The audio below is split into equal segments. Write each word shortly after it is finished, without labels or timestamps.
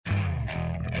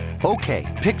Okay,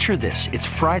 picture this. It's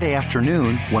Friday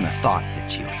afternoon when a thought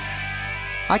hits you.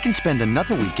 I can spend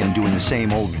another weekend doing the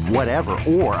same old whatever,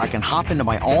 or I can hop into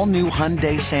my all-new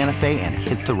Hyundai Santa Fe and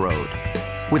hit the road.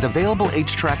 With available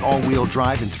H-Track all-wheel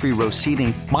drive and 3-row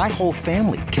seating, my whole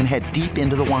family can head deep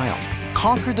into the wild.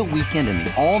 Conquer the weekend in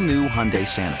the all-new Hyundai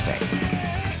Santa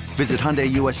Fe. Visit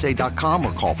HyundaiUSA.com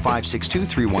or call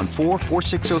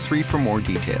 562-314-4603 for more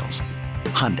details.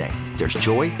 Hyundai, there's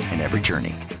joy in every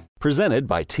journey. Presented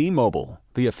by T-Mobile,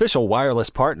 the official wireless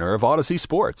partner of Odyssey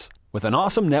Sports. With an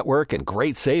awesome network and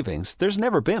great savings, there's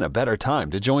never been a better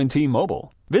time to join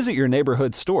T-Mobile. Visit your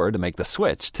neighborhood store to make the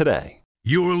switch today.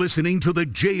 You're listening to the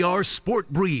JR Sport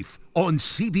Brief on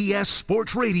CBS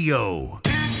Sports Radio.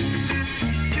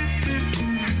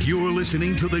 You're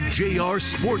listening to the JR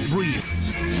Sport Brief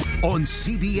on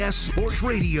CBS Sports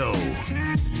Radio.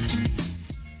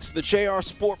 It's the JR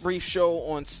Sport Brief Show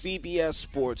on CBS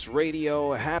Sports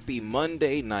Radio. Happy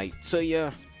Monday night to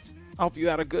you. I hope you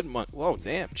had a good month. Whoa,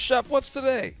 damn. Shep, what's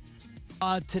today?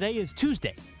 Today is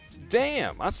Tuesday.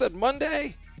 Damn, I said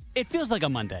Monday? It feels like a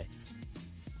Monday.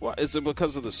 What, is it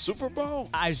because of the Super Bowl?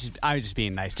 I was just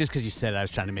being nice. Just because you said it, I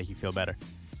was trying to make you feel better.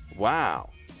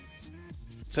 Wow.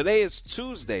 Today is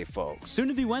Tuesday, folks. Soon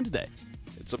to be Wednesday.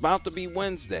 It's about to be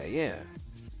Wednesday, yeah.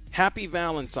 Happy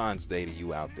Valentine's Day to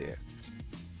you out there.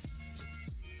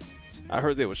 I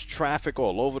heard there was traffic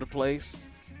all over the place.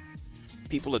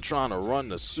 People are trying to run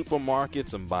to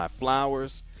supermarkets and buy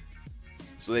flowers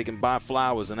so they can buy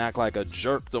flowers and act like a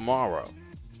jerk tomorrow.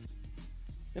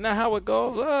 Isn't that how it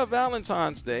goes?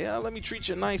 Valentine's Day. Let me treat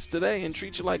you nice today and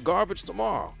treat you like garbage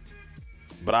tomorrow.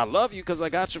 But I love you because I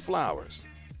got your flowers.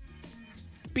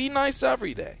 Be nice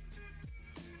every day.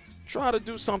 Try to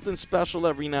do something special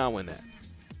every now and then.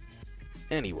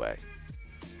 Anyway,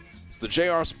 it's the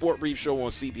JR Sport Brief Show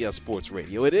on CBS Sports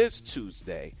Radio. It is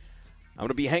Tuesday. I'm going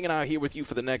to be hanging out here with you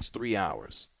for the next 3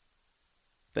 hours.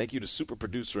 Thank you to super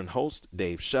producer and host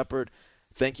Dave Shepard.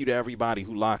 Thank you to everybody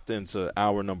who locked into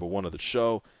hour number 1 of the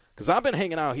show, because I've been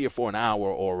hanging out here for an hour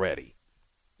already.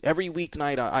 Every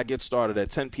weeknight I get started at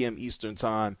 10 p.m. Eastern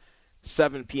Time,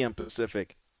 7 p.m.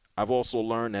 Pacific. I've also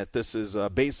learned that this is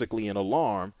basically an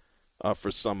alarm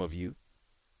for some of you.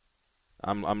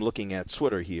 I'm looking at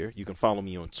Twitter here. You can follow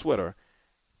me on Twitter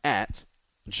at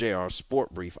JR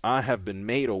Sport Brief. I have been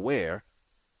made aware,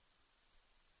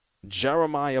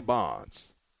 Jeremiah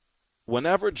Bonds,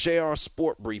 whenever JR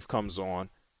Sport Brief comes on,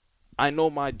 I know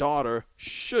my daughter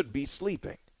should be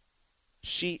sleeping.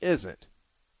 She isn't.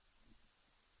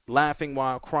 Laughing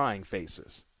while crying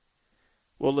faces.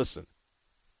 Well, listen,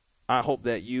 I hope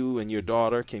that you and your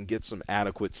daughter can get some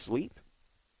adequate sleep.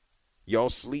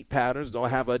 Your sleep patterns don't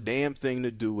have a damn thing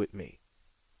to do with me.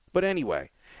 But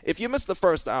anyway, if you missed the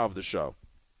first hour of the show,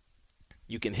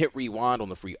 you can hit rewind on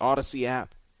the free Odyssey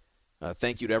app.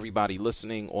 Thank you to everybody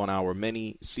listening on our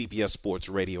many CBS Sports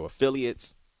Radio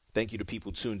affiliates. Thank you to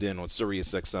people tuned in on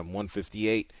Sirius XM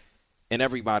 158 and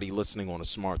everybody listening on a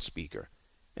smart speaker.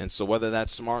 And so whether that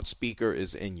smart speaker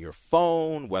is in your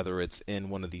phone, whether it's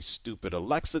in one of these stupid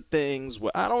Alexa things,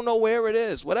 I don't know where it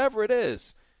is, whatever it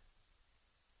is,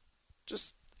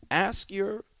 just ask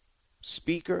your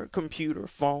speaker, computer,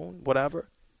 phone,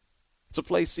 whatever, to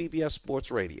play CBS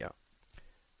Sports Radio.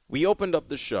 We opened up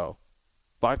the show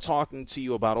by talking to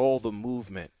you about all the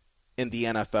movement in the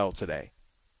NFL today.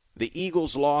 The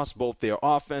Eagles lost both their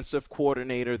offensive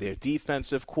coordinator, their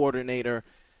defensive coordinator,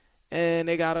 and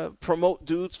they got to promote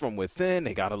dudes from within.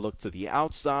 They got to look to the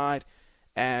outside.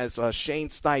 As Shane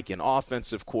Steichen,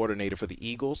 offensive coordinator for the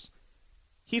Eagles,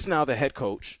 he's now the head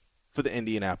coach for the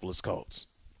Indianapolis Colts.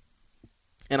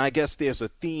 And I guess there's a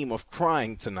theme of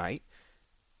crying tonight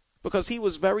because he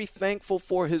was very thankful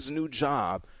for his new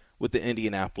job with the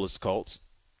Indianapolis Colts.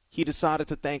 He decided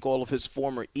to thank all of his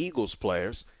former Eagles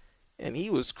players, and he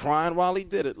was crying while he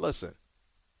did it. Listen.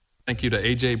 Thank you to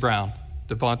A.J. Brown,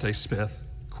 Devontae Smith,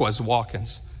 Quez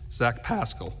Watkins, Zach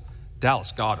Pascal,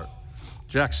 Dallas Goedert,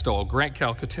 Jack Stoll, Grant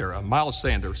Calcaterra, Miles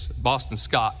Sanders, Boston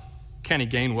Scott, Kenny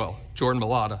Gainwell, Jordan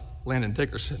Mailata, Landon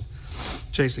Dickerson,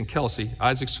 Jason Kelsey,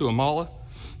 Isaac Suamala,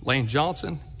 Lane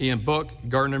Johnson, Ian Book,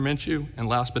 Gardner Minshew, and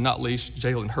last but not least,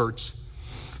 Jalen Hurts.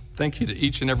 Thank you to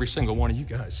each and every single one of you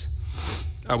guys.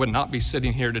 I would not be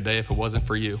sitting here today if it wasn't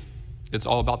for you. It's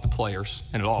all about the players,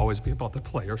 and it'll always be about the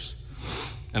players.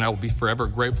 And I will be forever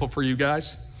grateful for you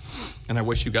guys, and I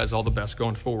wish you guys all the best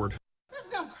going forward.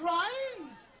 There's no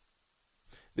crying.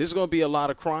 There's going to be a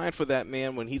lot of crying for that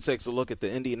man when he takes a look at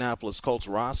the Indianapolis Colts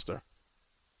roster.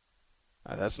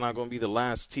 That's not going to be the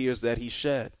last tears that he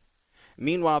shed.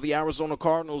 Meanwhile, the Arizona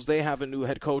Cardinals, they have a new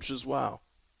head coach as well.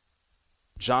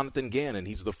 Jonathan Gannon,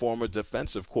 he's the former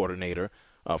defensive coordinator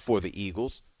for the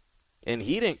Eagles. And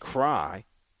he didn't cry.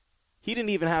 He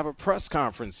didn't even have a press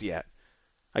conference yet.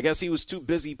 I guess he was too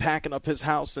busy packing up his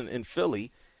house in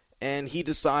Philly, and he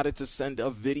decided to send a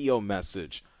video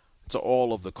message to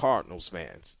all of the Cardinals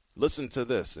fans. Listen to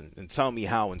this and tell me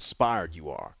how inspired you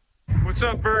are. What's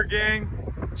up, Bird Gang?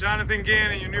 Jonathan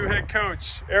Gannon, your new head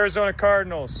coach, Arizona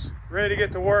Cardinals. Ready to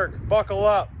get to work. Buckle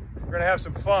up. We're going to have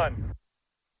some fun.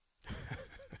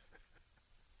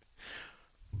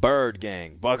 Bird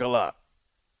Gang, buckle up.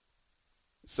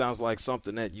 Sounds like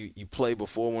something that you play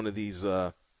before one of these,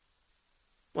 no,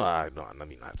 let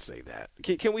me not say that.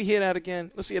 Can we hear that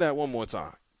again? Let's hear that one more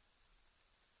time.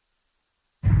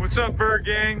 What's up, Bird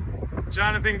Gang?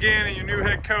 Jonathan Gannon, your new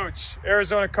head coach,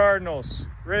 Arizona Cardinals.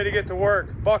 Ready to get to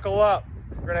work. Buckle up.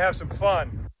 We're going to have some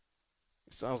fun.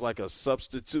 Sounds like a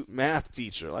substitute math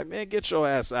teacher. Like, man, get your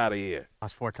ass out of here.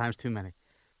 That's 4 times too many.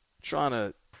 Trying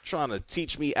to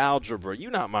teach me algebra.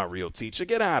 You're not my real teacher.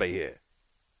 Get out of here.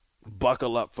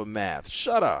 Buckle up for math.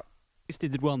 Shut up. At least he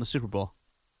did well in the Super Bowl.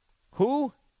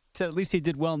 Who? Said at least he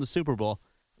did well in the Super Bowl.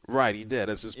 Right, he did,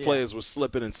 as his players were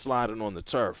slipping and sliding on the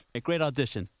turf. A great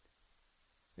audition.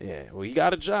 Yeah, well, he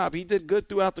got a job. He did good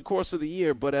throughout the course of the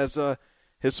year, but as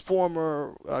his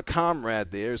former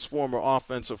comrade there, his former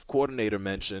offensive coordinator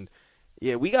mentioned,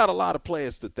 yeah, we got a lot of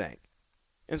players to thank.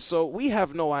 And so we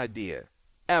have no idea,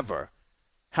 ever,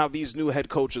 how these new head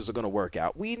coaches are going to work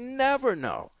out. We never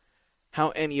know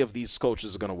how any of these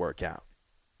coaches are going to work out.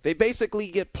 They basically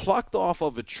get plucked off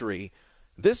of a tree.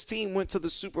 This team went to the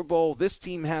Super Bowl. This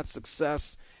team had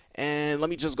success. And let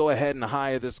me just go ahead and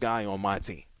hire this guy on my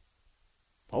team.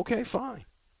 Okay, fine.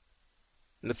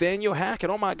 Nathaniel Hackett,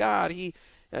 oh, my God, he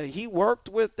worked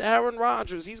with Aaron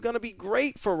Rodgers. He's going to be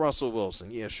great for Russell Wilson.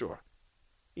 Yeah, sure.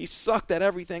 He sucked at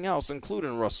everything else,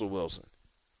 including Russell Wilson.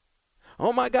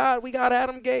 Oh, my God, we got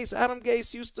Adam Gase. Adam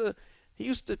Gase used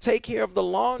to take care of the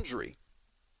laundry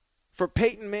for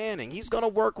Peyton Manning. He's going to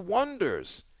work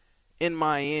wonders in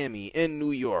Miami, in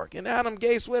New York. And Adam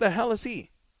Gase, where the hell is he?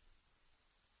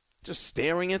 Just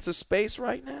staring into space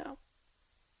right now?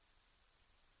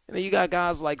 And then you got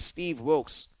guys like Steve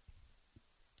Wilkes.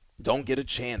 Don't get a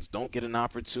chance. Don't get an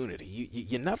opportunity.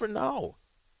 You never know.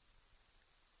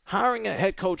 Hiring a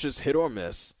head coach is hit or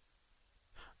miss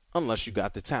unless you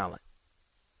got the talent.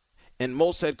 And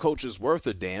most head coaches worth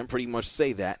a damn pretty much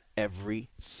say that every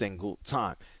single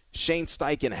time. Shane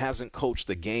Steichen hasn't coached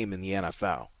a game in the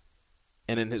NFL.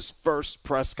 And in his first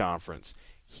press conference,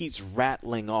 he's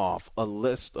rattling off a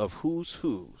list of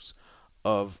who's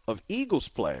of Eagles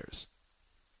players,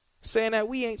 saying that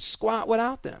we ain't squat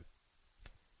without them.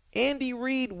 Andy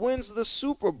Reid wins the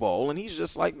Super Bowl, and he's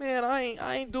just like, man, I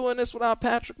ain't doing this without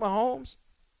Patrick Mahomes.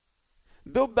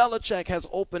 Bill Belichick has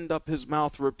opened up his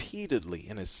mouth repeatedly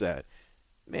and has said,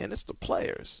 man, it's the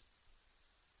players.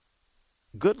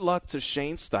 Good luck to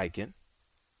Shane Steichen.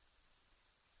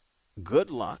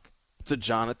 Good luck to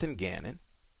Jonathan Gannon.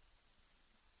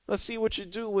 Let's see what you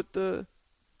do with the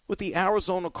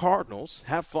Arizona Cardinals.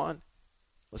 Have fun.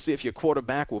 Let's see if your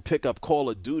quarterback will pick up Call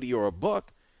of Duty or a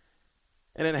book.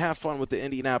 And then have fun with the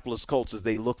Indianapolis Colts as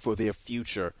they look for their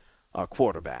future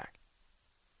quarterback.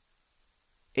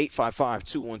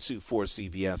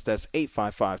 855-212-4CBS. That's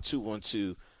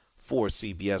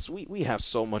 855-212-4CBS. We have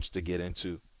so much to get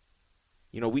into.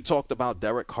 You know, we talked about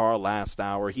Derek Carr last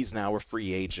hour. He's now a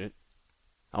free agent.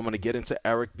 I'm going to get into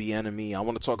Eric Bieniemy. I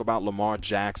want to talk about Lamar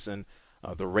Jackson.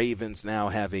 The Ravens now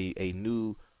have a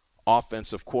new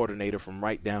offensive coordinator from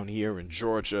right down here in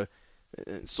Georgia.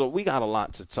 So we got a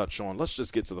lot to touch on. Let's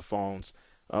just get to the phones.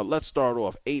 Let's start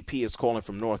off. AP is calling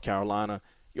from North Carolina.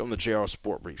 You're on the JR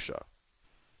Sport Brief Show.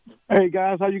 Hey,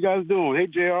 guys. How you guys doing? Hey,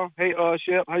 JR. Hey,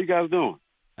 Shep. How you guys doing?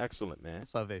 Excellent, man.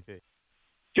 What's up, AP?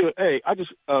 Good. Hey, I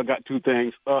just got two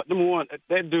things. Number one,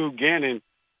 that dude Gannon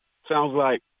sounds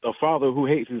like a father who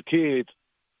hates his kids,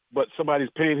 but somebody's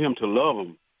paying him to love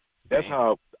them. That's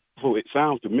how it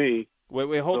sounds to me.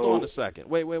 Wait, hold on a second.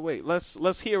 Wait.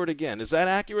 Let's hear it again. Is that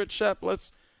accurate, Shep?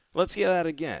 Let's hear that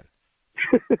again.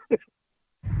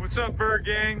 What's up, Bird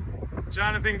Gang?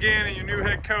 Jonathan Gannon, your new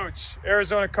head coach,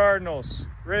 Arizona Cardinals.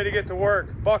 Ready to get to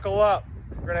work. Buckle up.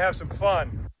 We're going to have some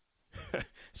fun.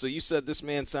 So you said this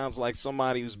man sounds like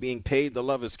somebody who's being paid to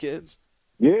love his kids?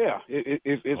 Yeah,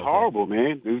 it's horrible,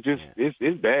 man. It's just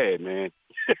it's bad, man.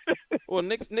 Well,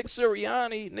 Nick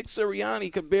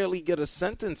Sirianni could barely get a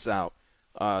sentence out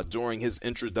during his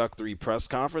introductory press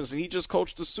conference, and he just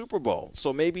coached the Super Bowl.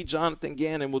 So maybe Jonathan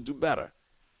Gannon will do better.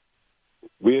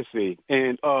 We'll see.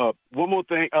 And one more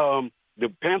thing, the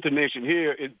Panther Nation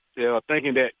here is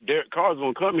thinking that Derek Carr is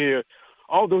going to come here.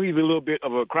 Although he's a little bit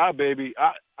of a crybaby,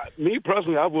 me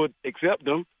personally, I would accept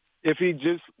him if he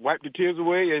just wiped the tears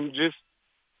away and just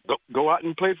go out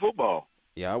and play football.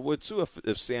 Yeah, I would too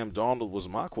if Sam Darnold was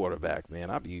my quarterback, man.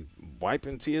 I'd be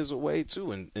wiping tears away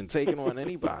too and taking on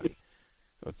anybody.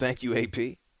 Well, thank you,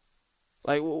 AP.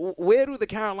 Like, where do the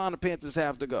Carolina Panthers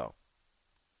have to go?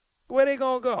 Where they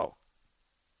going to go?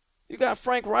 You got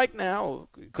Frank Reich now.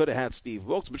 You could have had Steve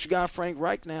Wilkes, but you got Frank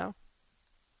Reich now.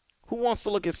 Who wants to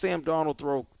look at Sam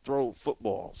Darnold throw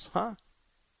footballs, huh?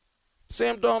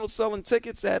 Sam Darnold selling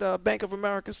tickets at Bank of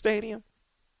America Stadium?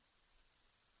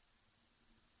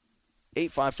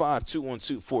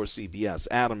 855-212-4CBS.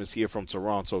 Adam is here from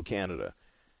Toronto, Canada.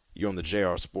 You're on the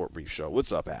JR Sport Brief Show.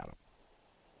 What's up, Adam?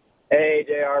 Hey,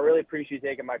 JR. I really appreciate you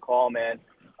taking my call, man.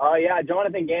 Yeah,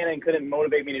 Jonathan Gannon couldn't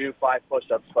motivate me to do 5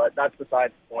 push-ups, but that's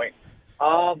besides the point.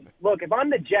 Look, if I'm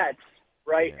the Jets,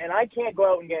 right, and I can't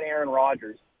go out and get Aaron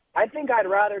Rodgers, I think I'd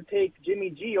rather take Jimmy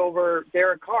G over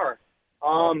Derek Carr.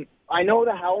 I know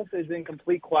the health is in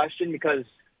complete question because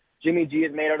Jimmy G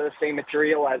is made out of the same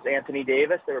material as Anthony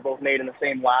Davis. They were both made in the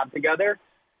same lab together.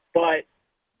 But,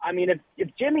 I mean, if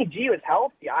Jimmy G was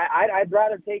healthy, I'd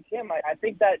rather take him. I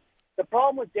think that the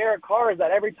problem with Derek Carr is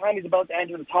that every time he's about to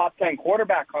enter the top 10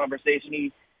 quarterback conversation,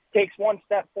 he takes 1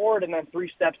 step forward and then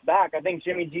 3 steps back. I think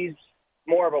Jimmy G's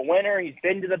more of a winner. He's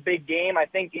been to the big game. I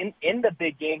think in the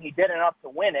big game he did enough to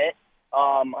win it.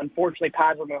 Unfortunately,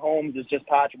 Patrick Mahomes is just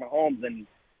Patrick Mahomes and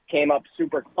came up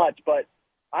super clutch. But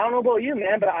I don't know about you,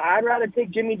 man, but I'd rather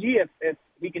take Jimmy G if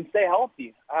he can stay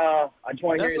healthy. I just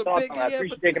want to hear your thoughts on that. I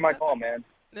appreciate you taking my call, man.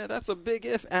 Yeah, that's a big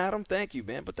if, Adam. Thank you,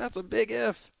 man. But that's a big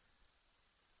if.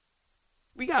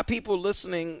 We got people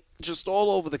listening just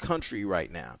all over the country right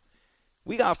now.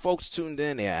 We got folks tuned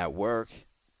in. They're at work.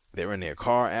 They're in their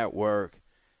car at work.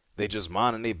 They just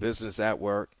minding their business at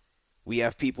work. We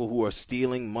have people who are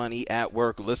stealing money at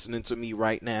work listening to me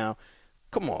right now.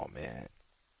 Come on, man.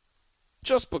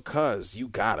 Just because you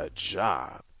got a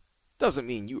job doesn't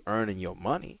mean you earning your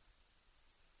money.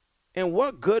 And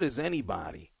what good is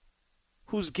anybody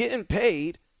who's getting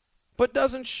paid but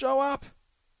doesn't show up?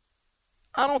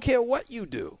 I don't care what you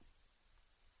do.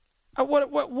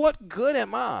 What good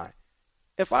am I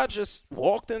if I just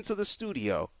walked into the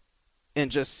studio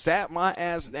and just sat my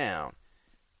ass down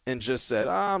and just said,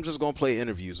 I'm just going to play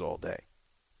interviews all day?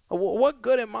 What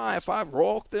good am I if I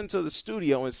walked into the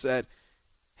studio and said,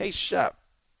 hey, Shep,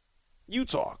 you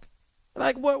talk?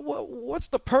 Like, what's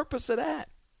the purpose of that?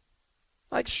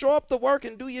 Like, show up to work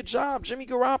and do your job. Jimmy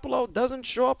Garoppolo doesn't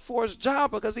show up for his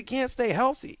job because he can't stay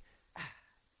healthy.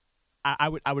 I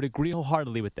would agree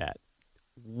wholeheartedly with that.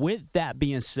 With that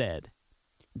being said,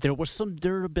 there were some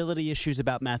durability issues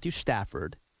about Matthew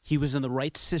Stafford. He was in the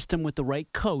right system with the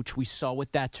right coach. We saw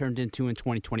what that turned into in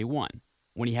 2021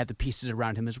 when he had the pieces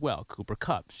around him as well. Cooper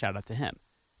Kupp, shout out to him.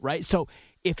 Right? So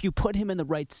if you put him in the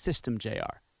right system,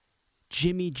 JR,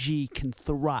 Jimmy G can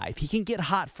thrive. He can get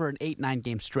hot for an 8-9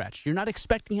 game stretch. You're not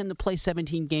expecting him to play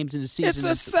 17 games in a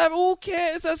season. Who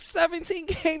cares? It's a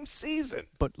 17-game season.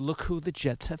 But look who the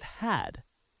Jets have had.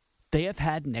 They have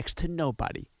had next to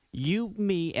nobody. You,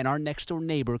 me, and our next-door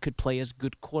neighbor could play as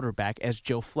good quarterback as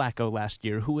Joe Flacco last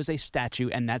year, who is a statue,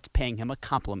 and that's paying him a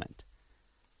compliment.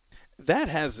 That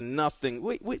has nothing.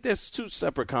 Wait, there's 2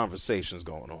 separate conversations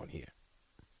going on here.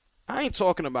 I ain't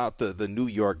talking about the New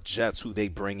York Jets, who they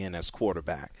bring in as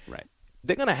quarterback. Right.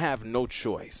 They're going to have no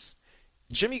choice.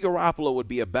 Jimmy Garoppolo would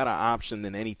be a better option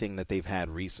than anything that they've had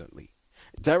recently.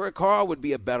 Derek Carr would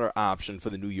be a better option for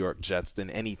the New York Jets than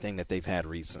anything that they've had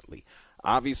recently.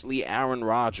 Obviously, Aaron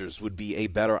Rodgers would be a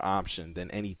better option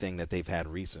than anything that they've had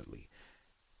recently.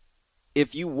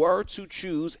 If you were to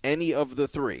choose any of the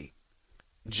 3,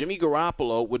 Jimmy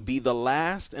Garoppolo would be the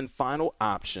last and final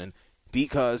option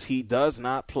because he does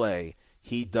not play,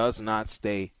 he does not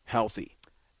stay healthy.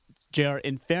 JR,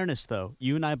 in fairness, though,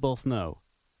 you and I both know,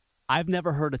 I've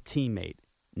never heard a teammate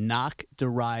knock,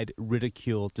 deride,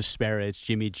 ridicule, disparage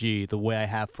Jimmy G the way I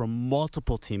have from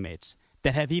multiple teammates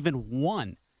that have even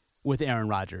won with Aaron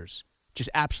Rodgers. Just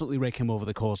absolutely rake him over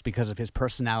the coals because of his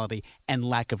personality and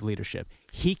lack of leadership.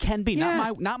 He can be, not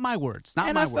my words,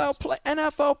 not my words.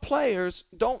 NFL players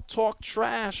don't talk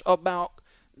trash about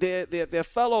their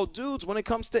fellow dudes when it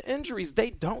comes to injuries. They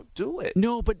don't do it.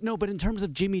 No, but in terms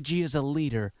of Jimmy G as a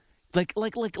leader, like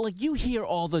you hear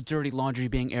all the dirty laundry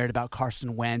being aired about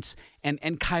Carson Wentz and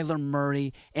Kyler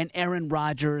Murray and Aaron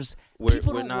Rodgers.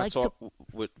 We're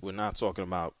not talking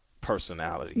about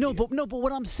personality. No, but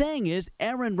what I'm saying is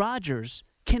Aaron Rodgers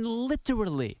can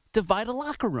literally divide a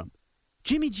locker room.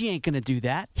 Jimmy G ain't going to do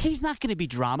that. He's not going to be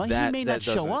drama. He may not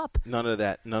show up. None of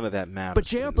that matters. But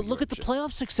JR, look at the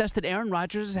playoff success that Aaron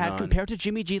Rodgers has had compared to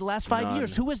Jimmy G the last 5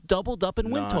 years. Who has doubled up in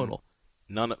win total?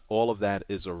 All of that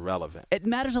is irrelevant. It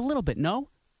matters a little bit, no?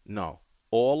 No.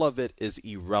 All of it is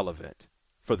irrelevant.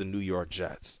 for the New York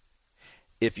Jets.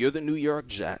 If you're the New York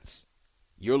Jets,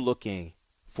 you're looking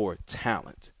for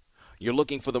talent. You're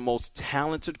looking for the most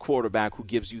talented quarterback who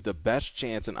gives you the best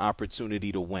chance and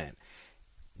opportunity to win.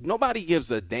 Nobody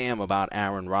gives a damn about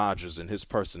Aaron Rodgers and his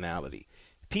personality.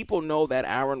 People know that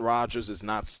Aaron Rodgers is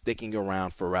not sticking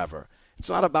around forever. It's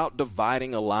not about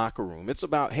dividing a locker room. It's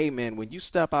about, hey, man, when you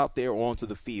step out there onto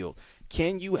the field,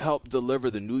 can you help deliver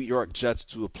the New York Jets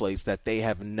to a place that they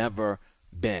have never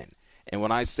been? And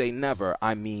when I say never,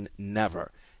 I mean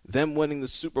never. Them winning the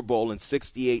Super Bowl in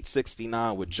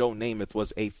 68-69 with Joe Namath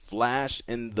was a flash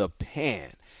in the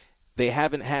pan. They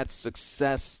haven't had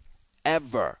success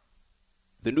ever.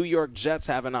 The New York Jets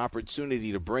have an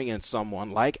opportunity to bring in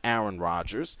someone like Aaron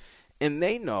Rodgers, and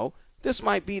they know this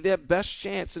might be their best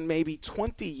chance in maybe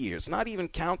 20 years, not even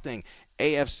counting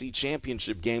AFC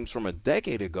championship games from a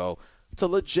decade ago, to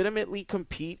legitimately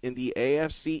compete in the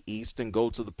AFC East and go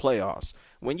to the playoffs.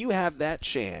 When you have that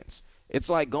chance, it's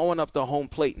like going up to home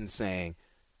plate and saying,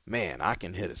 man, I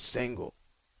can hit a single,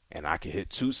 and I can hit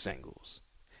 2 singles,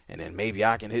 and then maybe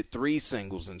I can hit 3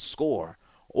 singles and score,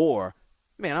 or,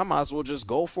 man, I might as well just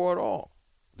go for it all.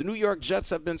 The New York Jets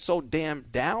have been so damn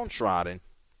downtrodden,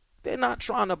 they're not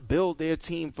trying to build their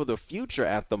team for the future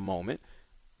at the moment.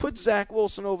 Put Zach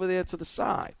Wilson over there to the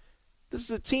side. This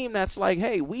is a team that's like,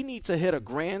 hey, we need to hit a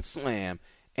grand slam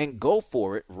and go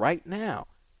for it right now.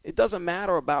 It doesn't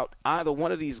matter about either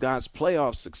one of these guys'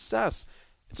 playoff success.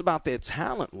 It's about their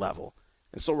talent level.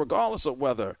 And so regardless of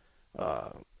whether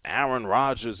Aaron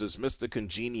Rodgers is Mr.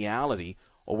 Congeniality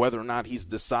or whether or not he's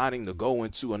deciding to go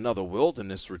into another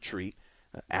wilderness retreat,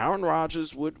 Aaron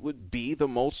Rodgers would be the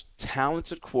most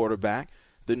talented quarterback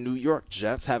the New York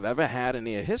Jets have ever had in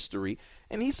their history.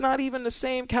 And he's not even the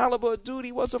same caliber of dude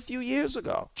he was a few years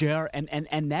ago. JR,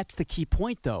 and that's the key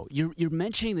point, though. You're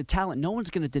mentioning the talent. No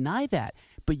one's going to deny that.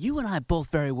 But you and I both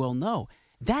very well know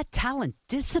that talent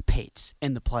dissipates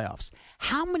in the playoffs.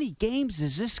 How many games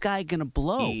is this guy going to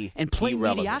blow and play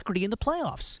mediocrity in the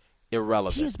playoffs?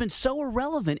 Irrelevant. He has been so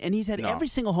irrelevant, and he's had every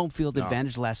single home field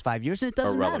advantage the last 5 years, and it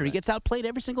doesn't matter. He gets outplayed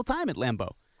every single time at Lambeau.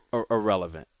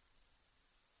 Irrelevant.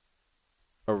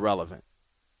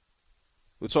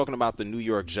 We're talking about the New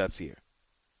York Jets here.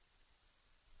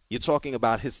 You're talking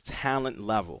about his talent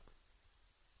level.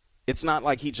 It's not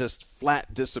like he just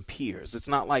flat disappears. It's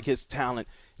not like his talent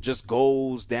just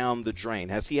goes down the drain.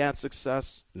 Has he had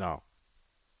success? No.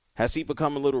 Has he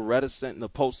become a little reticent in the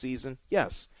postseason?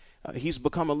 Yes. He's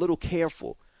become a little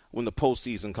careful when the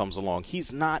postseason comes along.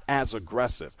 He's not as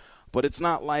aggressive. But it's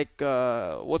not like,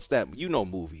 what's that? You know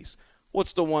movies.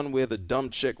 What's the one where the dumb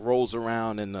chick rolls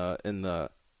around in the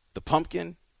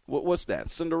pumpkin? What's that,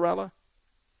 Cinderella?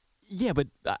 Yeah, but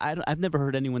I've never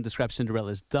heard anyone describe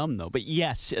Cinderella as dumb, though. But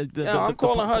yes. I'm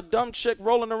calling her dumb chick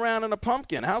rolling around in a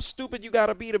pumpkin. How stupid you got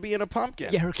to be in a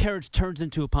pumpkin? Yeah, her carriage turns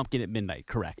into a pumpkin at midnight,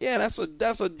 correct. Yeah,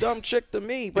 that's a dumb chick to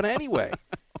me. But anyway,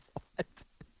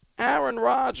 Aaron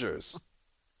Rodgers,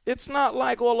 it's not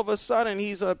like all of a sudden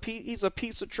he's a piece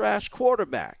of trash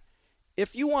quarterback.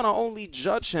 If you want to only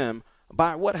judge him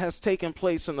by what has taken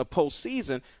place in the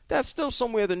postseason, that's still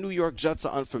somewhere the New York Jets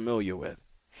are unfamiliar with.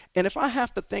 And if I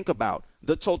have to think about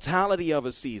the totality of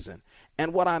a season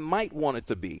and what I might want it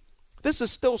to be, this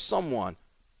is still someone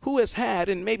who has had,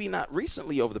 and maybe not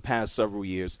recently over the past several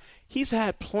years, he's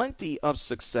had plenty of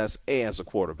success as a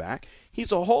quarterback.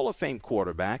 He's a Hall of Fame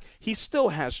quarterback. He still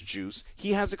has juice.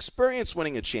 He has experience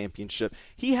winning a championship.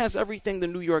 He has everything the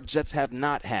New York Jets have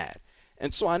not had.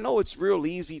 And so I know it's real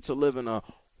easy to live in a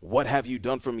what have you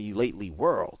done for me lately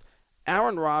world.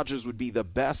 Aaron Rodgers would be the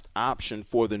best option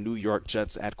for the New York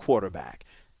Jets at quarterback.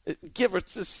 Give it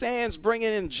to Sands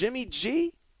bringing in Jimmy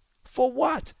G? For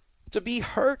what? To be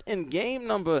hurt in game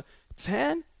number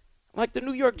 10? Like the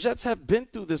New York Jets have been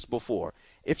through this before.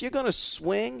 If you're going to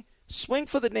swing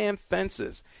for the damn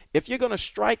fences. If you're going to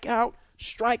strike out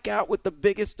with the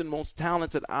biggest and most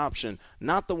talented option,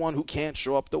 not the one who can't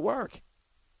show up to work.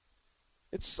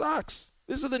 It sucks.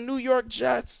 These are the New York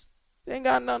Jets. They ain't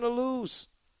got nothing to lose.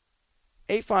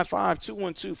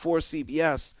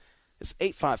 855-212-4CBS. It's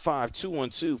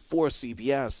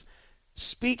 855-212-4CBS.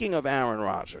 Speaking of Aaron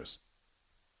Rodgers,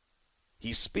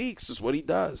 he speaks is what he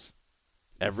does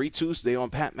every Tuesday on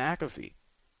Pat McAfee.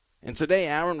 And today,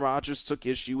 Aaron Rodgers took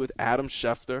issue with Adam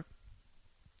Schefter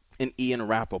and Ian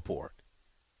Rappaport.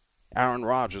 Aaron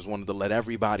Rodgers wanted to let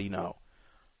everybody know,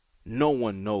 no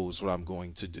one knows what I'm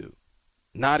going to do.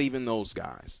 Not even those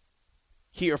guys.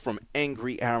 Hear from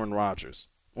angry Aaron Rodgers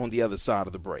on the other side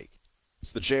of the break.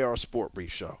 It's the JR Sport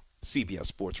Brief Show, CBS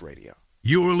Sports Radio.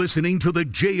 You're listening to the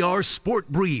JR Sport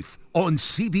Brief on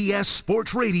CBS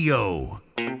Sports Radio.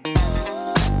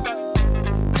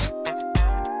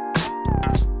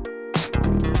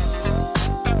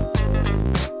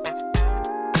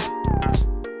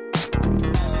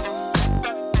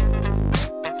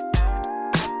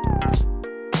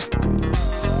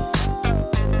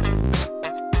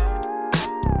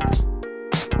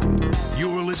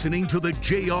 You're listening to the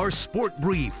JR Sport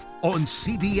Brief on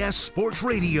CBS Sports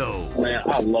Radio. Man,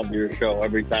 I love your show.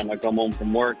 Every time I come home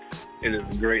from work, it is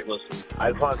a great listen.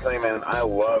 I just want to say, man, I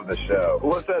love the show.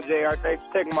 What's up, JR? Thanks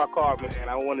for taking my call, man.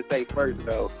 I want to say first,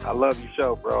 though, I love your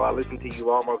show, bro. I listen to you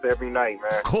almost every night,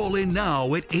 man. Call in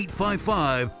now at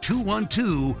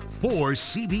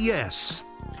 855-212-4CBS.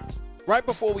 Right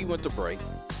before we went to break,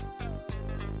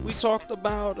 we talked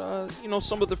about,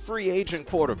 some of the free agent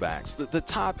quarterbacks, the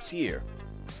top tier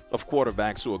of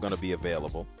quarterbacks who are going to be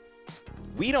available.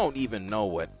 We don't even know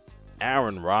what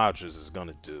Aaron Rodgers is going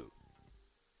to do.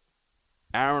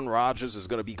 Aaron Rodgers is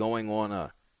going to be going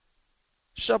on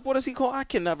Shep, what does he call? I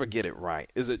can never get it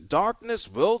right. Is it darkness,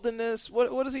 wilderness?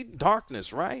 What is he?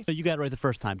 Darkness, right? You got it right the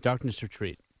first time. Darkness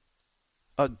retreat.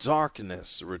 A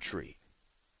darkness retreat.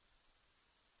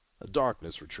 A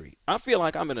darkness retreat. I feel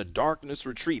like I'm in a darkness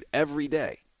retreat every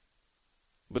day.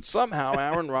 But somehow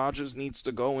Aaron Rodgers needs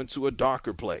to go into a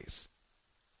darker place.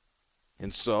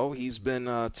 And so he's been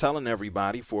telling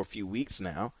everybody for a few weeks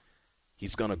now,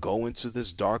 he's going to go into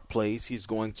this dark place. He's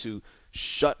going to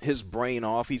shut his brain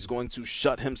off. He's going to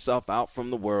shut himself out from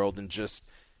the world and just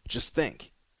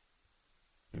think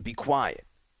and be quiet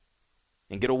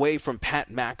and get away from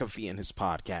Pat McAfee and his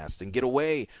podcast and get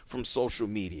away from social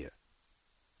media.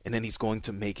 And then he's going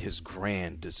to make his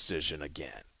grand decision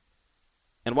again.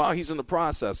 And while he's in the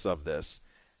process of this,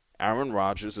 Aaron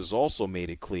Rodgers has also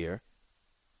made it clear,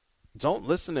 don't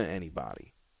listen to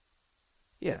anybody.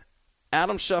 Yeah,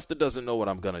 Adam Schefter doesn't know what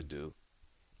I'm going to do.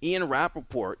 Ian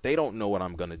Rappaport, they don't know what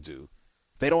I'm going to do.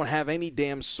 They don't have any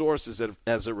damn sources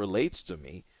as it relates to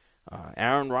me.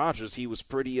 Aaron Rodgers, he was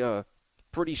pretty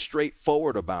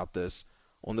straightforward about this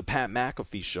on the Pat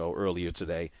McAfee show earlier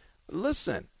today.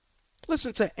 Listen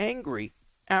to angry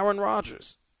Aaron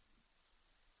Rodgers.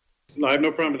 No, I have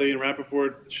no problem with Ian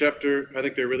Rappaport, Schefter. I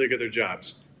think they're really good at their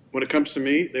jobs. When it comes to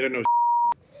me, they don't know.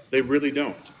 They really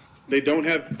don't. They don't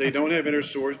have inner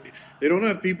source. They don't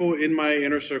have people in my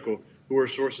inner circle who are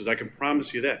sources. I can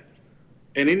promise you that.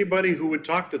 And anybody who would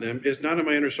talk to them is not in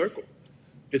my inner circle.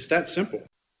 It's that simple.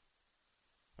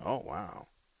 Oh, wow.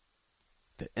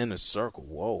 The inner circle.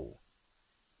 Whoa.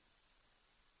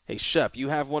 Hey, Shep, you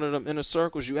have one of them inner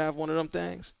circles? You have one of them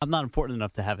things? I'm not important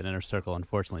enough to have an inner circle,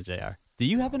 unfortunately, JR. Do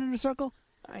you have an inner circle?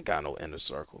 I ain't got no inner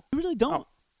circle. You really don't?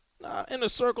 Nah, inner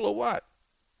circle or what?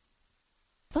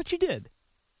 I thought you did.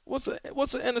 What's an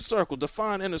inner circle?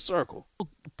 Define inner circle.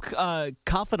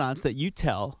 Confidants that you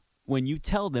tell, when you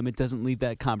tell them, it doesn't leave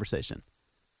that conversation.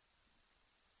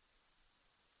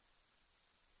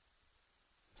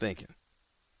 Thinking.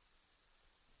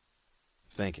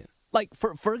 Like,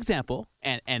 for example,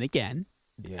 and again,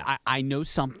 yeah. I know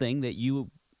something that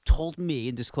you told me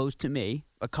and disclosed to me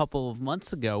a couple of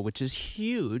months ago, which is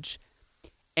huge.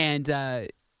 And I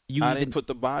didn't put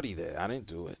the body there. I didn't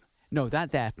do it. No,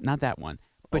 not that one.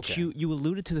 But okay. you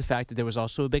alluded to the fact that there was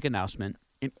also a big announcement,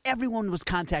 and everyone was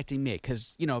contacting me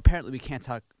because, apparently we can't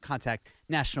contact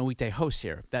National Weekday hosts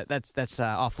here. That's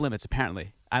off limits,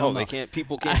 apparently. I don't know.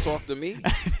 People can't talk to me?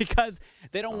 Because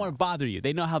they don't want to bother you.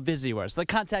 They know how busy you are. So they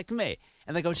contact me.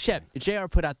 And they go, Shep, JR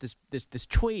put out this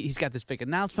tweet. He's got this big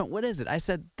announcement. What is it? I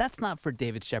said, that's not for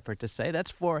David Shepard to say. That's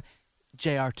for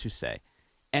JR to say.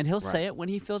 And he'll say it when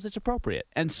he feels it's appropriate.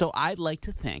 And so I'd like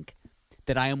to think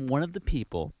that I am one of the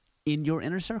people in your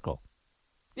inner circle.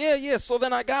 Yeah. So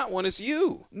then I got one. It's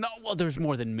you. No, well, there's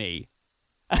more than me.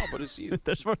 Oh, but it's you.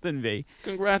 There's more than me.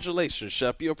 Congratulations,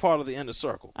 Shep. You're part of the inner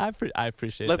circle. I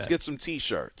appreciate Let's that. get some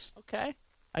T-shirts. Okay.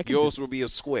 Yours will be a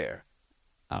square.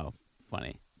 Oh,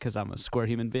 funny. Because I'm a square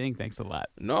human being. Thanks a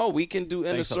lot. No, we can do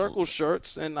inner circle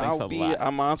shirts, and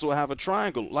I might as well have a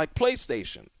triangle, like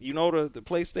PlayStation. You know the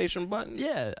PlayStation buttons?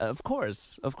 Yeah, of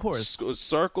course.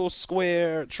 Circle,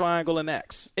 square, triangle, and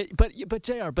X. But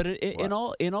JR, in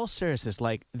all seriousness,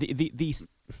 like the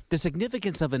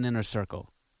significance of an inner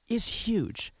circle is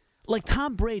huge. Like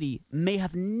Tom Brady may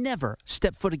have never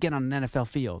stepped foot again on an NFL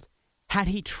field had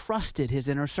he trusted his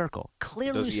inner circle.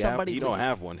 Clearly, he don't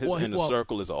have one. His inner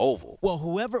circle is an oval. Well,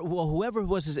 whoever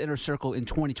was his inner circle in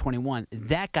 2021,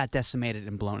 that got decimated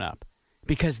and blown up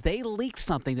because they leaked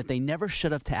something that they never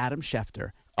should have to Adam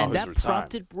Schefter, and that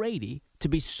prompted Brady to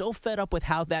be so fed up with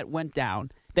how that went down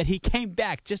that he came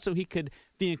back just so he could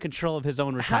be in control of his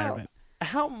own retirement.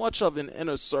 How much of an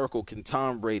inner circle can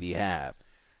Tom Brady have?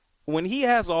 When he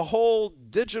has a whole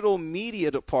digital media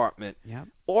department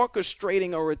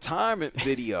orchestrating a retirement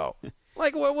video,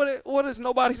 like what is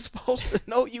nobody supposed to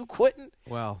know you quitting?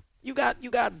 Well, you got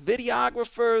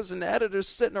videographers and editors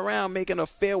sitting around making a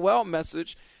farewell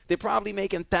message. They're probably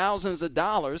making thousands of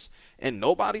dollars, and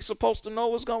nobody's supposed to know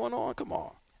what's going on. Come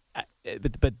on.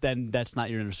 But then that's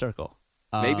not your inner circle.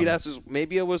 Maybe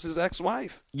maybe it was his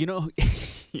ex-wife. You know.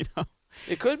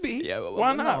 It could be. Yeah,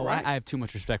 Why not? No, right? I have too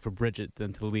much respect for Bridget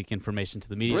than to leak information to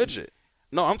the media. Bridget.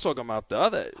 No, I'm talking about the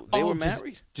other. They were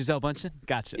married. Gisele Bundchen?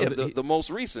 Gotcha. Yeah, the most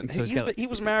recent. So he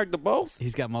was married to both?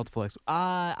 He's got multiple ex.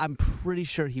 I'm pretty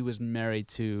sure he was married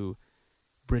to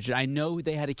Bridget. I know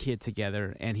they had a kid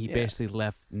together, and he basically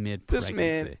left mid-pregnancy. This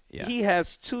man, he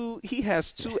has two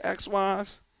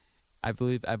ex-wives. I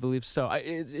believe so.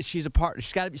 She's a partner.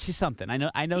 She's something. I know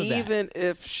that. Even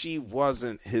if she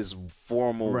wasn't his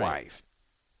former wife,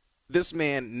 this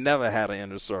man never had an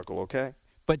inner circle, okay?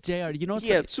 But JR, you know what's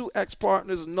he had two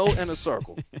ex-partners, no inner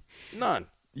circle, none.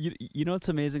 You know what's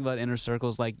amazing about inner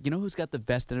circles? Like, you know who's got the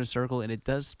best inner circle, and it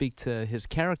does speak to his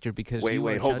character because wait,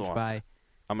 hold judged on. by.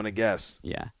 I'm gonna guess.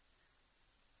 Yeah.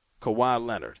 Kawhi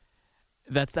Leonard.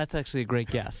 That's actually a great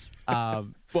guess.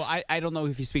 Well, I don't know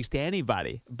if he speaks to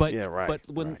anybody, but But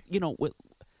when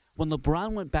when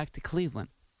LeBron went back to Cleveland,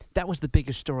 that was the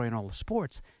biggest story in all of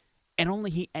sports, and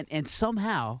only and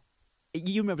somehow.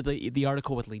 You remember the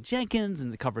article with Lee Jenkins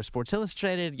and the cover of Sports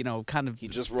Illustrated, kind of. He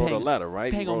just wrote a letter,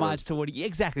 right? Paying homage to what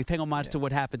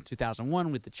happened in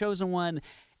 2001 with The Chosen One,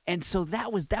 and so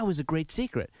that was a great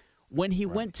secret. When he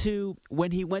went to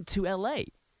L.A.,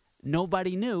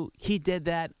 nobody knew he did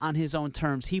that on his own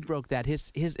terms. He broke that.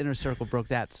 His inner circle broke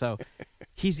that. So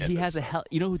he has a hell.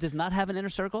 You know who does not have an inner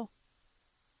circle?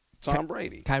 Tom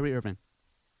Brady. Kyrie Irving.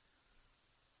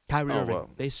 Irving.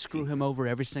 They screw him over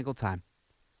every single time.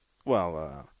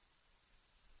 Well,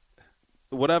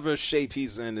 whatever shape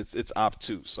he's in, it's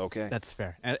obtuse, okay? That's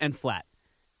fair. And flat.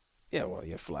 Yeah, well,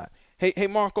 you're flat. Hey,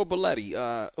 Marco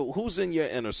Belletti, who's in your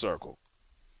inner circle?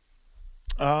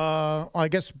 I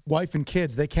guess wife and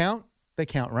kids, they count? They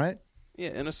count, right? Yeah,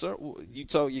 inner circle. You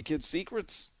tell your kids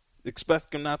secrets?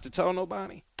 Expect them not to tell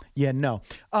nobody? Yeah, no.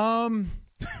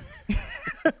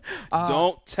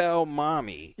 Don't tell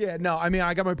mommy. Yeah, no. I mean,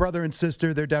 I got my brother and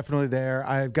sister. They're definitely there.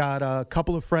 I've got a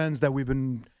couple of friends that we've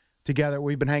been together.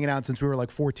 We've been hanging out since we were like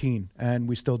 14, and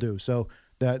we still do. So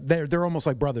they're almost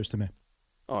like brothers to me.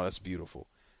 Oh, that's beautiful.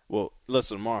 Well,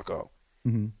 listen, Marco.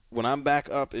 Mm-hmm. When I'm back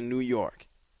up in New York,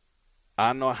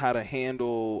 I know how to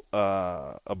handle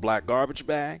a black garbage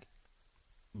bag,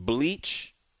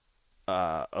 bleach,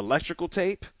 electrical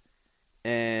tape.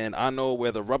 And I know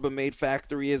where the Rubbermaid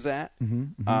factory is at. Mm-hmm,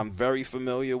 mm-hmm. I'm very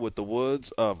familiar with the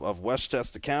woods of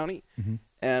Westchester County. Mm-hmm.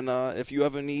 And if you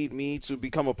ever need me to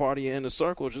become a part of your inner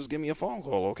circle, just give me a phone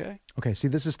call, okay? Okay. See,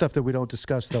 this is stuff that we don't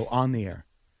discuss though on the air.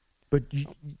 But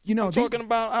you know, I'm talking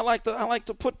about. I like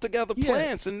to put together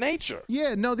plants in nature.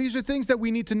 Yeah. No, these are things that we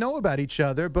need to know about each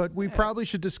other, but we probably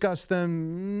should discuss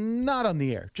them not on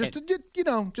the air, just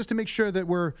to make sure that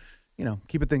we're.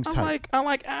 Keeping things tight. I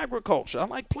like agriculture. I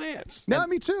like plants. Yeah,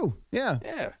 me too. Yeah.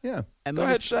 And Go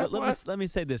ahead, Chef. Let me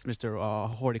say this, Mr.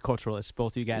 Horticulturalist,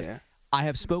 both of you guys. Yeah. I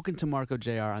have spoken to Marco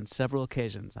Jr. on several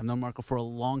occasions. I've known Marco for a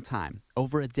long time,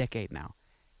 over a decade now.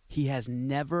 He has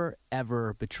never,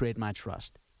 ever betrayed my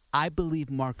trust. I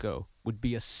believe Marco would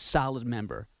be a solid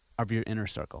member of your inner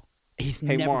circle. He's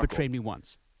never betrayed me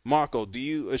once. Marco,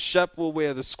 Shep will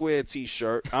wear the square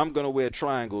T-shirt. I'm going to wear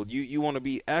triangle. You want to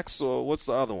be X or what's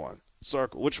the other one?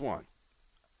 Circle. Which one?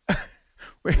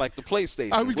 Like the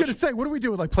PlayStation. I was going to say, what do we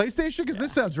do with like PlayStation? Because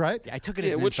this sounds right. Yeah, I took it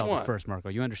as an insult at first, Marco.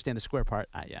 You understand the square part?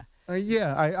 Whatever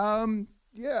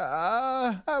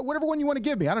one you want to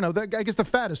give me. I don't know. I guess the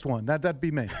fattest one. That'd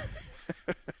be me.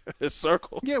 The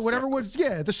circle? Yeah, whatever was.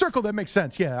 Yeah, the circle. That makes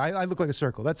sense. Yeah, I look like a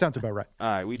circle. That sounds about right.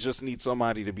 All right, we just need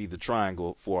somebody to be the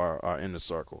triangle for our inner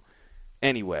circle.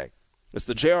 Anyway, it's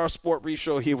the JR Sport Brief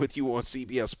Show here with you on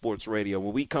CBS Sports Radio.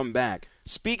 When we come back,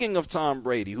 speaking of Tom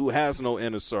Brady, who has no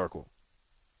inner circle,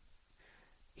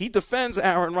 he defends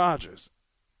Aaron Rodgers.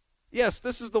 Yes,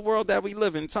 this is the world that we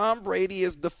live in. Tom Brady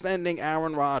is defending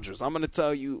Aaron Rodgers. I'm going to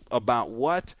tell you about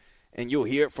what, and you'll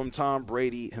hear it from Tom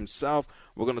Brady himself.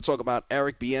 We're going to talk about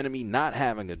Eric Bieniemy not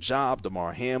having a job,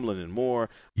 Damar Hamlin, and more.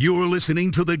 You're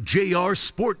listening to the JR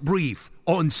Sport Brief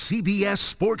on CBS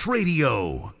Sports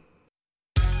Radio.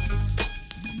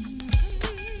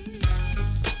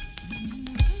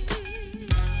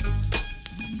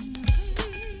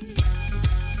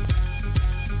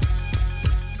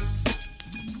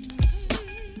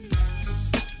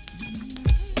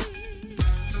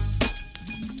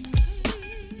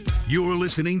 You're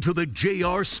listening to the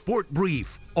JR Sport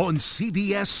Brief on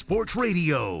CBS Sports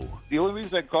Radio. The only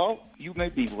reason I called, you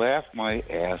made me laugh my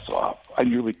ass off. I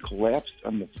nearly collapsed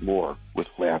on the floor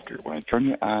with laughter when I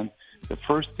turned it on. The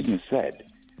first thing you said,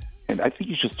 and I think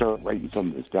you should start writing some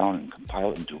of this down and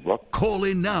compile it into a book. Call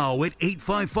in now at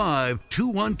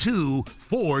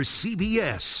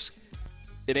 855-212-4CBS.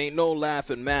 It ain't no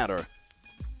laughing matter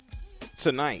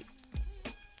tonight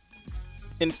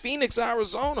In Phoenix,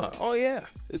 Arizona. Oh, yeah.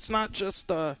 It's not just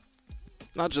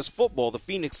football. The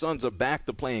Phoenix Suns are back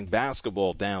to playing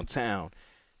basketball downtown.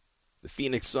 The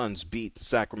Phoenix Suns beat the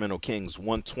Sacramento Kings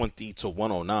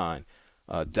 120-109.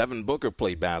 Devin Booker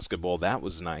played basketball. That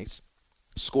was nice.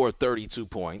 Scored 32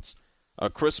 points.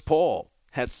 Chris Paul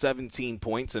had 17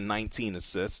 points and 19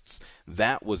 assists.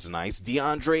 That was nice.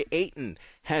 DeAndre Ayton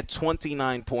had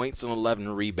 29 points and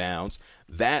 11 rebounds.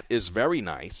 That is very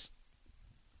nice.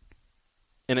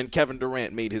 And then Kevin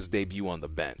Durant made his debut on the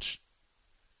bench.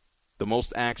 The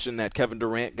most action that Kevin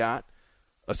Durant got,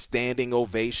 a standing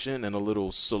ovation and a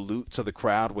little salute to the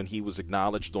crowd when he was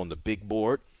acknowledged on the big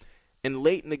board. And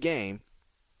late in the game,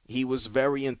 he was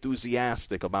very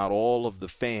enthusiastic about all of the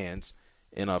fans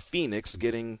in Phoenix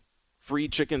getting free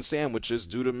chicken sandwiches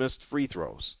due to missed free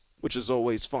throws, which is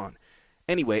always fun.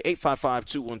 Anyway,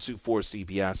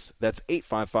 855-212-4CBS. That's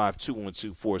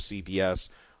 855-212-4CBS.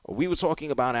 We were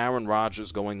talking about Aaron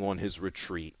Rodgers going on his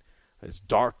retreat, his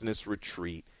darkness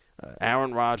retreat.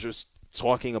 Aaron Rodgers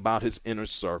talking about his inner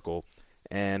circle.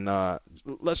 And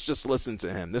let's just listen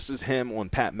to him. This is him on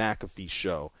Pat McAfee's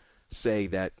show say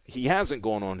that he hasn't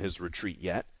gone on his retreat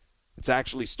yet. It's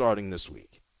actually starting this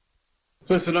week.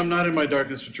 Listen, I'm not in my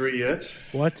darkness retreat yet.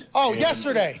 What? Oh,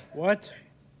 yesterday. What?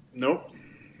 Nope.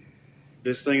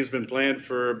 This thing has been planned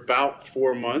for about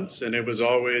 4 months, and it was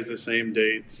always the same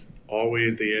date,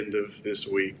 always the end of this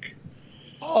week.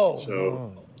 Oh.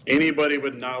 So anybody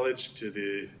with knowledge to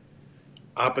the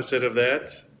opposite of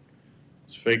that,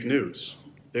 it's fake news.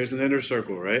 There's an inner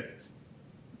circle, right?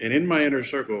 And in my inner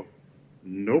circle,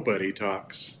 nobody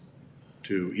talks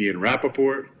to Ian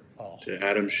Rappaport, to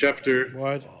Adam Schefter,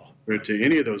 or to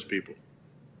any of those people.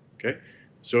 Okay?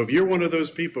 So if you're one of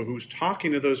those people who's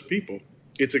talking to those people,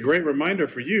 it's a great reminder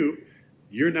for you,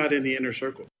 you're not in the inner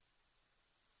circle.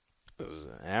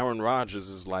 Aaron Rodgers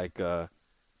is like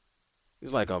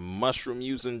he's like a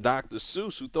mushroom-using Dr.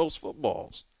 Seuss who throws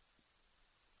footballs.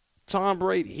 Tom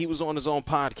Brady, he was on his own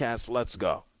podcast, Let's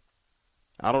Go.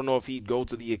 I don't know if he'd go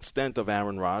to the extent of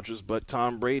Aaron Rodgers, but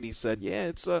Tom Brady said, yeah,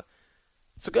 it's a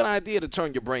good idea to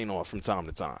turn your brain off from time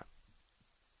to time.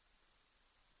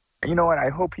 You know what? I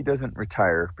hope he doesn't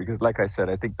retire because, like I said,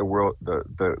 I think the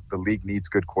league needs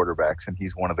good quarterbacks, and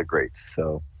he's one of the greats.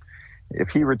 So if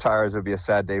he retires, it'll be a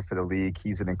sad day for the league.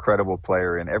 He's an incredible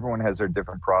player, and everyone has their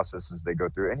different processes they go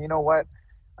through. And you know what?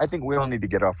 I think we all need to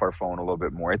get off our phone a little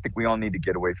bit more. I think we all need to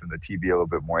get away from the TV a little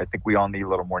bit more. I think we all need a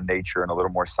little more nature and a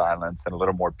little more silence and a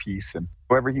little more peace. And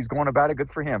however he's going about it, good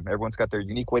for him. Everyone's got their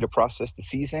unique way to process the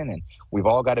season, and we've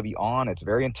all got to be on. It's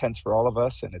very intense for all of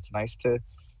us, and it's nice to,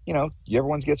 you know,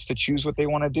 everyone gets to choose what they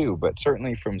want to do. But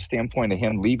certainly from standpoint of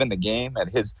him leaving the game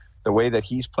at the way that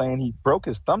he's playing, he broke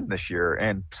his thumb this year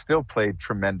and still played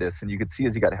tremendous. And you could see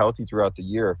as he got healthy throughout the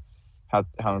year how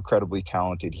incredibly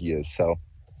talented he is. So,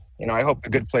 you know, I hope the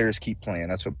good players keep playing.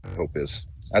 That's what my hope is.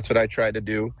 That's what I try to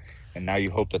do. And now you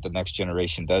hope that the next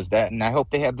generation does that. And I hope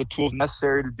they have the tools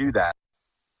necessary to do that.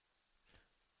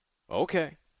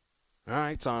 Okay. All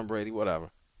right, Tom Brady, whatever.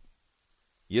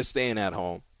 You're staying at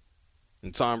home.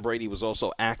 And Tom Brady was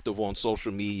also active on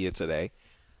social media today.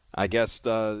 I guess,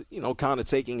 kind of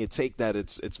taking a take that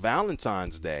it's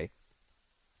Valentine's Day.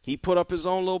 He put up his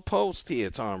own little post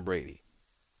here, Tom Brady.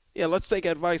 Yeah, let's take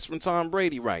advice from Tom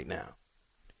Brady right now.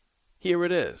 Here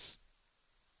it is.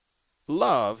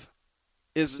 Love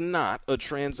is not a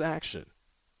transaction.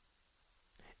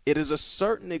 It is a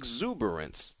certain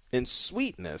exuberance and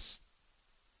sweetness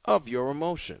of your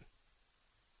emotion.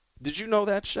 Did you know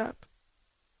that, Shep?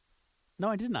 No,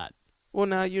 I did not. Well,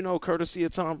 now you know, courtesy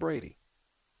of Tom Brady.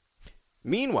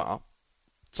 Meanwhile,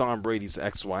 Tom Brady's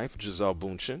ex-wife, Gisele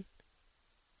Bündchen,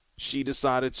 she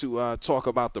decided to talk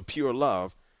about the pure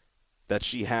love that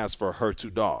she has for her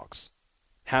two dogs.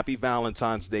 Happy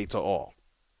Valentine's Day to all.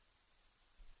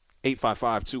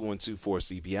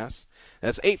 855-212-4CBS.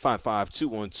 That's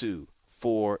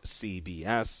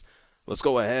 855-212-4CBS. Let's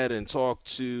go ahead and talk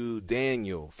to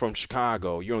Daniel from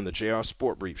Chicago. You're on the JR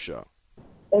Sport Brief Show.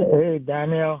 Hey,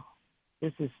 Daniel.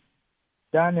 This is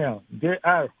Daniel.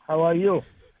 JR, how are you?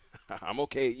 I'm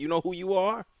okay. You know who you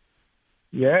are?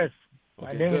 Yes. Okay,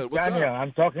 my name good. is What's Daniel. up?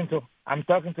 I'm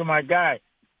talking to my guy.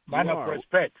 Man You of are.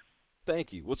 respect.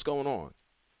 Thank you. What's going on?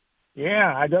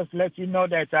 Yeah, I just let you know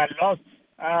that I lost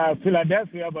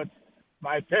Philadelphia, but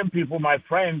my 10 people, my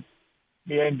friends,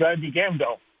 they enjoyed the game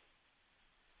though.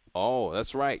 Oh,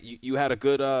 that's right. You had a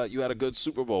good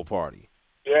Super Bowl party.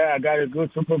 Yeah, I got a good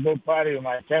Super Bowl party.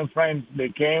 My 10 friends, they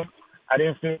came. I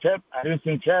didn't see Chef.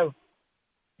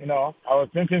 You know, I was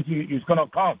thinking he's gonna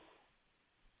come.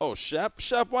 Oh, Shep,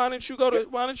 why didn't you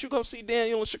go see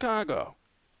Daniel in Chicago?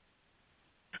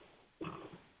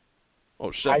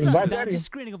 Oh, Chef. I'm just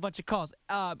screening a bunch of calls.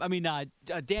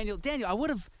 Daniel, I would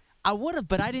have,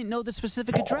 but I didn't know the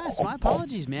specific address. My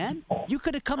apologies, man. You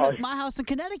could have come to my house in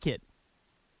Connecticut.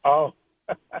 Oh.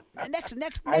 Next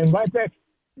I invited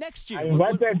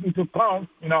you to come,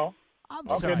 I'm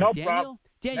okay, sorry, no Daniel. problem.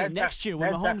 Daniel, next year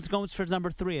when Mahomes goes for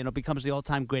number 3 and it becomes the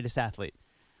all-time greatest athlete.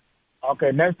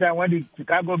 Okay, next time when the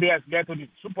Chicago Bears get to the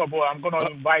Super Bowl, I'm going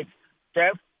to invite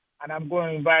Jeff, and I'm going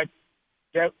to invite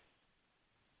Jeff.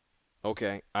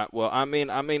 Okay. I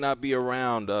may not be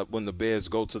around when the Bears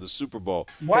go to the Super Bowl.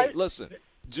 Why? Hey, listen.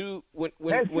 When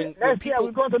next year people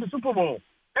we're going to the Super Bowl.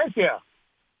 Next year.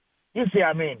 This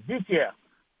year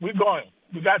we're going.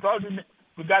 We got all these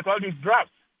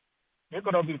drafts. We're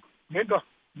gonna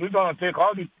take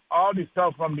all the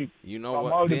stuff from the. You know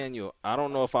what, Daniel? I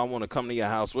don't know if I want to come to your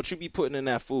house. What you be putting in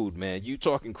that food, man? You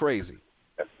talking crazy?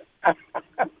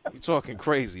 You talking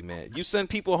crazy, man? You send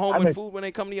people home with food when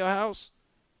they come to your house?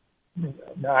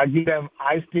 No, I give them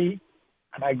iced tea,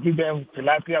 and I give them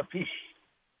tilapia fish.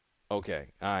 Okay,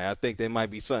 all right. I think there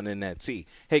might be something in that tea.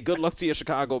 Hey, good luck to your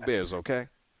Chicago Bears. Okay.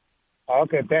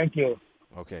 Okay, thank you.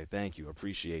 Okay, thank you.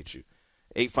 Appreciate you.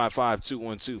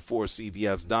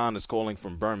 855-212-4CBS. Don is calling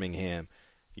from Birmingham.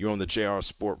 You're on the JR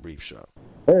Sport Brief Show.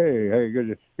 Hey,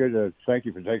 good. Thank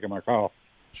you for taking my call.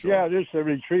 Sure. Yeah, this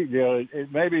retreat deal.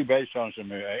 It may be based on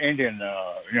some Indian,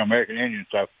 American Indian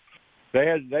stuff.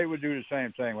 They would do the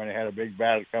same thing when they had a big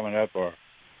battle coming up or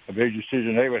a big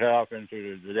decision. They would head off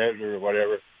into the desert or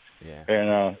whatever,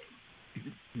 and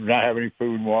not have any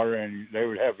food and water, and they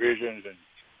would have visions, and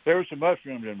there were some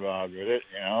mushrooms involved with it,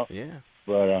 Yeah.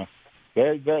 But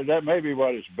that may be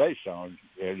what it's based on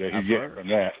that you get from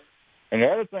that. And the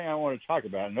other thing I want to talk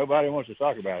about, and nobody wants to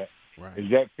talk about it, is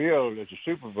that field at the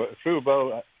Super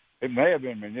Bowl. It may have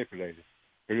been manipulated,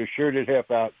 but it sure did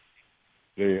help out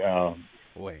the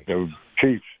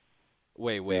Chiefs.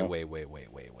 Wait.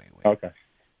 Okay.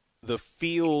 The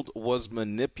field was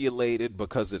manipulated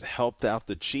because it helped out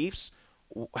the Chiefs.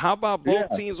 How about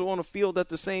both teams were on the field at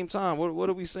the same time? What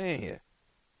are we saying here?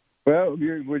 Well,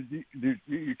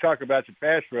 you talk about the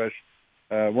pass rush,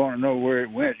 want to know where it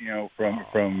went,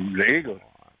 from the Eagles.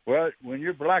 Well, when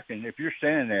you're blocking, if you're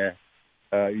standing there,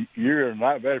 you're in a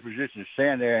lot better position to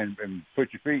stand there and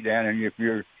put your feet down. And if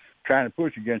you're trying to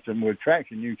push against them with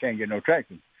traction, you can't get no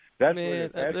traction. That's where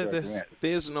the pass rush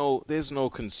went. There's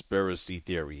no conspiracy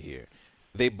theory here.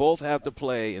 They both have to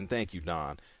play, and thank you,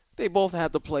 Don. They both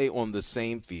had to play on the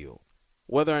same field.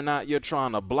 Whether or not you're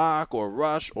trying to block or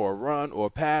rush or run or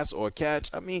pass or catch,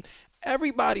 I mean,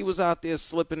 everybody was out there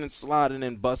slipping and sliding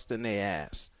and busting their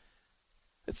ass.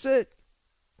 That's it.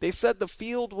 They said the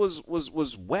field was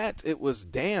wet. It was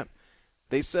damp.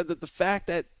 They said that the fact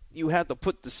that you had to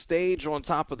put the stage on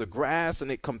top of the grass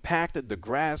and it compacted the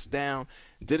grass down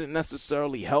didn't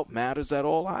necessarily help matters at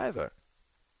all either.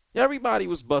 Everybody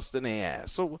was busting their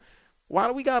ass. So why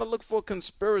do we got to look for a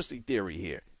conspiracy theory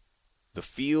here? The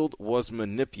field was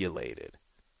manipulated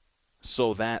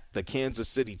so that the Kansas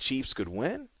City Chiefs could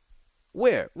win?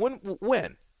 Where?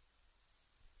 When?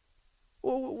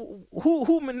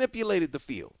 Who manipulated the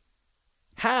field?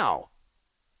 How?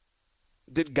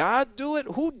 Did God do it?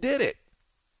 Who did it?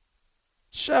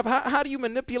 Shep, how do you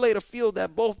manipulate a field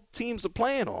that both teams are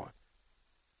playing on?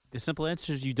 The simple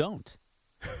answer is you don't.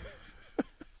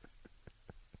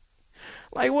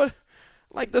 Like what?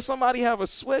 Like, does somebody have a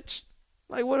switch?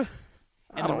 Like what?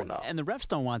 I don't know. And the refs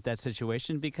don't want that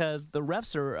situation because the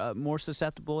refs are more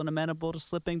susceptible and amenable to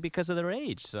slipping because of their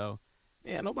age. So,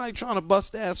 yeah, nobody trying to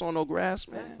bust ass on no grass,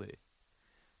 man. Exactly.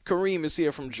 Kareem is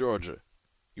here from Georgia.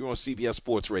 You're on CBS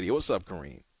Sports Radio. What's up,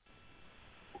 Kareem?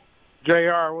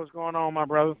 JR, what's going on, my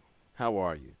brother? How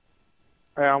are you?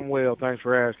 Hey, I'm well. Thanks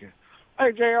for asking.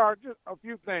 Hey, JR, just a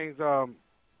few things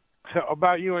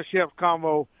about you and Shep's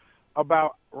combo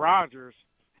about Rodgers.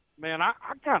 Man, I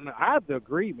have to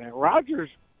agree, man. Rodgers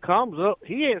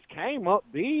he has came up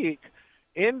big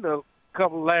in the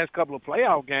last couple of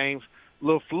playoff games.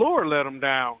 LaFleur let him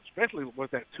down, especially,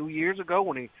 2 years ago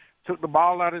when he took the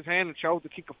ball out of his hand and chose to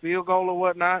kick a field goal or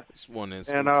whatnot. It's one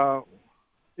instance. And,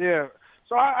 yeah.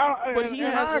 So I agree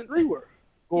with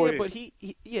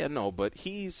her. But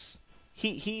he's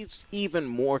even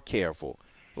more careful.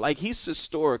 Like, he's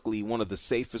historically one of the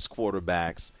safest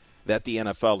quarterbacks that the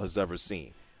NFL has ever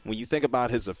seen. When you think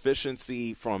about his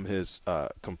efficiency from his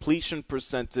completion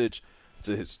percentage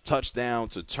to his touchdown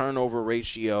to turnover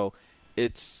ratio,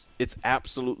 it's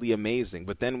absolutely amazing.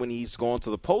 But then when he's gone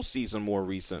to the postseason more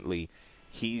recently,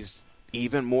 he's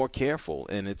even more careful,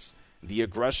 and the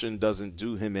aggression doesn't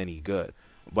do him any good.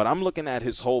 But I'm looking at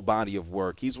his whole body of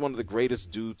work. He's one of the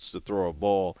greatest dudes to throw a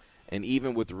ball, And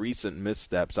even with recent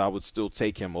missteps, I would still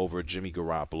take him over Jimmy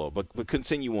Garoppolo. But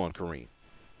continue on, Kareem.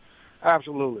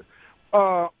 Absolutely.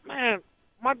 Man,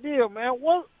 my deal, man,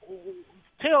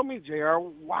 tell me, JR,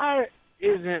 why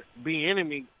isn't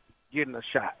Bieniemy getting a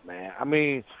shot, man? I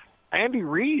mean, Andy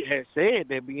Reid has said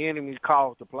that Bieniemy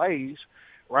calls the plays,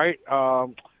 right?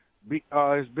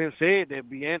 It's been said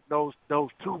that those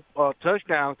two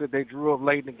touchdowns that they drew up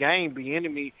late in the game,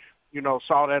 Bieniemy,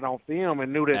 saw that on film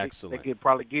and knew that they could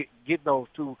probably get those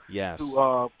two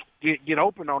to get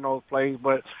open on those plays.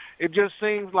 But it just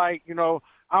seems like,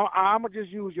 I'm going to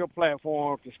just use your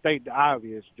platform to state the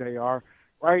obvious, JR,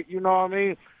 right? You know what I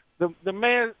mean? The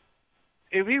man,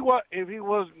 if he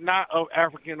was not of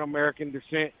African American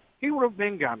descent, he would have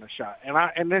been gotten a shot,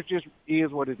 and that just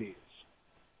is what it is.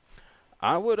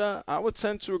 I would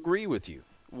tend to agree with you.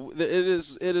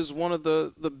 It is one of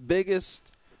the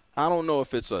biggest. I don't know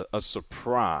if it's a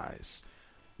surprise,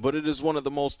 but it is one of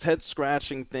the most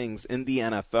head-scratching things in the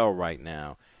NFL right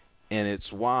now, and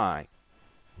it's why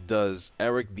does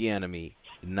Eric Bieniemy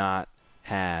not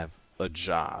have a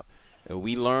job? And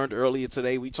we learned earlier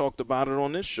today. We talked about it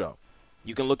on this show.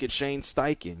 You can look at Shane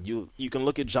Steichen. You can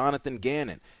look at Jonathan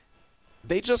Gannon.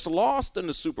 They just lost in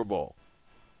the Super Bowl.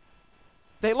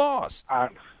 They lost.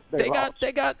 They got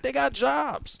jobs. They got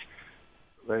jobs.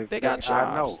 I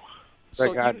know.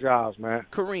 They got jobs, man.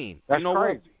 Kareem, that's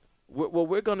crazy. What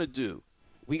we're going to do,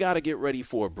 we got to get ready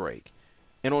for a break.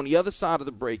 And on the other side of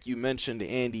the break, you mentioned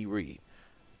Andy Reid.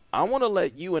 I want to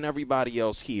let you and everybody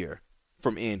else hear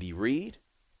from Andy Reid.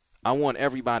 I want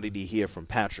everybody to hear from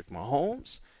Patrick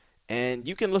Mahomes. And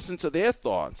you can listen to their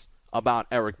thoughts about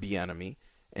Eric Bieniemy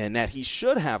and that he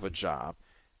should have a job.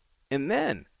 And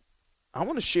then I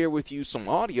want to share with you some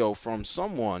audio from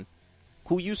someone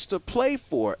who used to play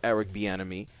for Eric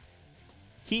Bieniemy.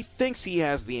 He thinks he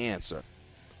has the answer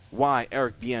why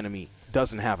Eric Bieniemy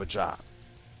doesn't have a job.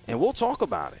 And we'll talk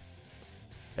about it.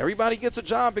 Everybody gets a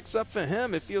job except for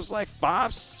him. It feels like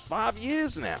five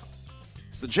years now.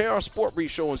 It's the JR Sport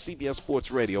Brief Show on CBS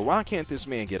Sports Radio. Why can't this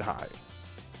man get hired?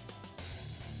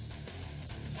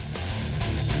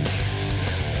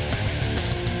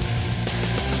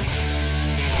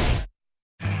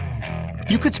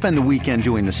 You could spend the weekend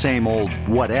doing the same old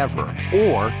whatever,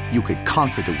 or you could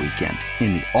conquer the weekend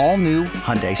in the all-new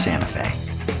Hyundai Santa Fe.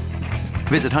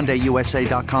 Visit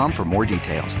HyundaiUSA.com for more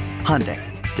details. Hyundai,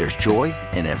 there's joy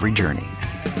in every journey.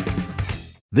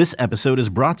 This episode is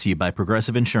brought to you by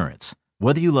Progressive Insurance.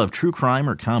 Whether you love true crime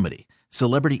or comedy,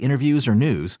 celebrity interviews or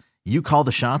news, you call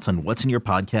the shots on what's in your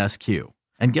podcast queue.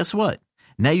 And guess what?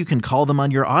 Now you can call them on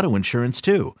your auto insurance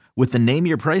too with the Name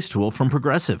Your Price tool from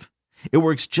Progressive. It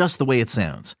works just the way it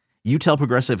sounds. You tell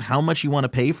Progressive how much you want to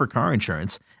pay for car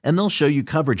insurance, and they'll show you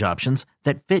coverage options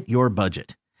that fit your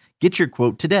budget. Get your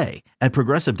quote today at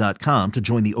Progressive.com to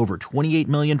join the over 28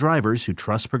 million drivers who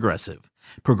trust Progressive.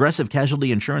 Progressive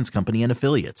Casualty Insurance Company and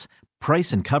Affiliates.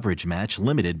 Price and coverage match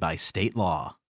limited by state law.